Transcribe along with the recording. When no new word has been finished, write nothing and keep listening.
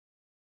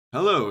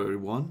Hello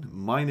everyone,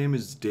 my name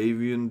is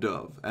Davian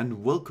Dove,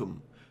 and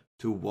welcome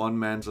to One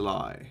Man's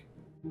Lie.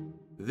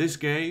 This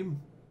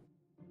game,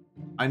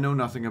 I know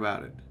nothing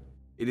about it.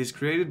 It is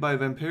created by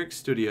Vampyric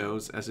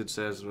Studios, as it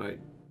says right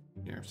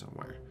here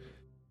somewhere.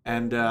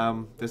 And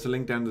there's a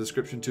link down in the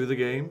description to the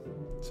game,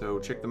 so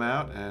check them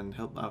out and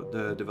help out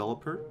the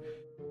developer.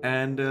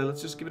 And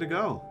let's just give it a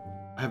go.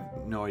 I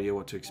have no idea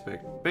what to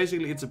expect.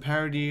 Basically, it's a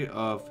parody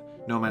of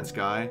No Man's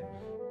Sky,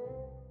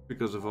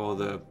 because of all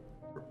the...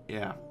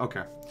 Yeah,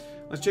 okay.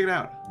 Let's check it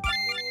out.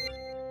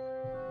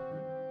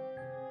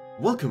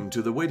 Welcome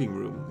to the waiting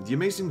room. The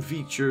amazing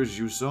features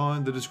you saw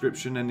in the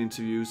description and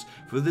interviews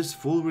for this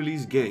full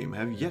release game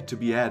have yet to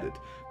be added.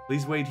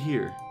 Please wait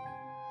here.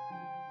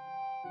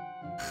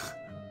 Is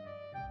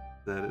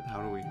that it?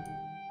 How do we...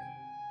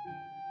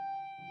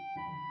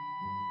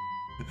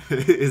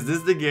 Is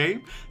this the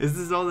game? Is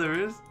this all there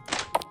is?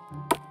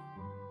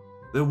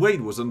 The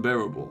wait was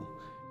unbearable.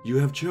 You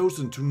have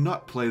chosen to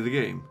not play the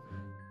game.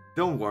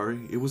 Don't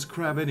worry, it was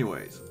crap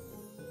anyways.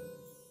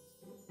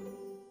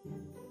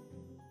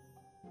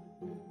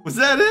 Was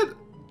that it?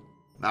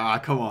 Nah,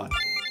 come on.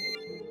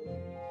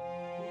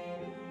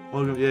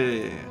 Welcome,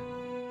 yeah.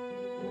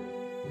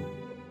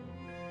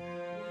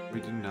 We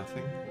do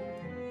nothing.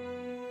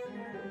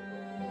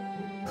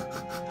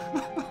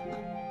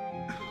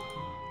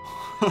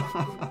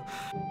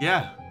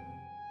 Yeah.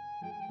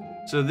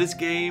 So this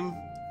game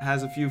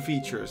has a few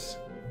features.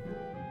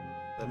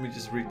 Let me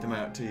just read them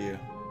out to you.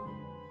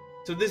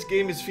 So this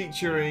game is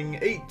featuring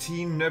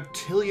 18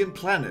 reptilian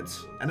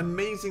planets, an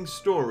amazing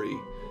story,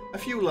 a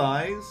few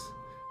lies,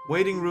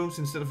 waiting rooms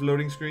instead of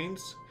loading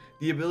screens,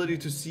 the ability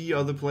to see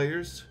other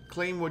players,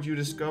 claim what you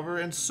discover,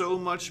 and so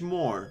much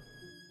more.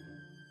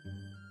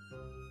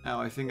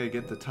 Now I think I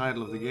get the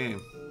title of the game.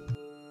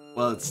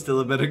 Well, it's still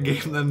a better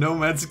game than No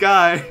Man's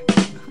Sky.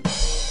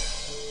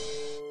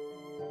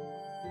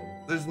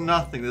 There's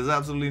nothing, there's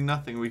absolutely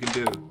nothing we can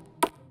do.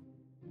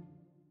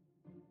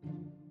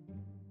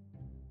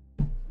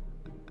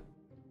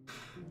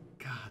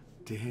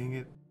 Dang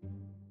it.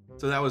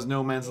 So that was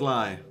No Man's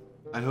Lie.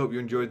 I hope you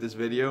enjoyed this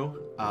video.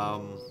 I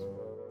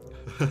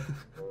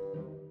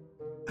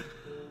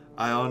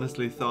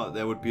honestly thought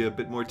there would be a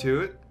bit more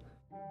to it.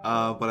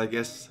 But I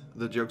guess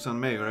the joke's on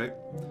me, right?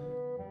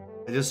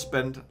 I just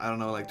spent, I don't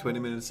know, like 20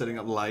 minutes setting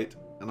up light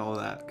and all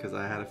that because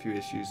I had a few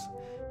issues.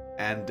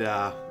 And,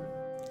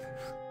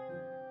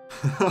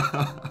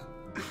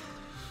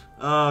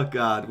 oh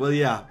god. Well,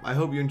 yeah. I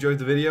hope you enjoyed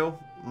the video.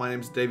 My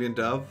name's Davian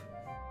Dove.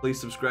 Please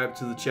subscribe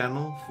to the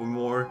channel for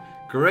more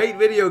great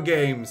video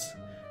games.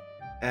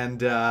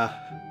 And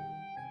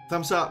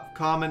thumbs up,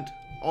 comment,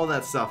 all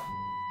that stuff.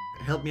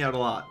 Help me out a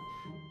lot.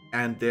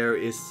 And there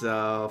is,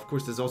 of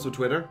course, there's also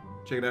Twitter.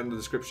 Check it out in the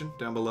description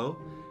down below.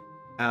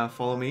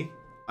 Follow me.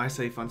 I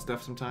say fun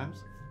stuff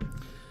sometimes.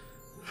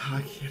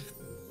 I can't.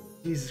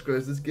 Jesus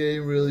Christ, this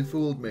game really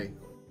fooled me.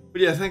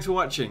 But yeah, thanks for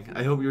watching.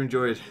 I hope you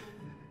enjoyed.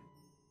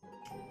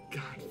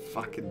 God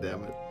fucking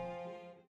damn it.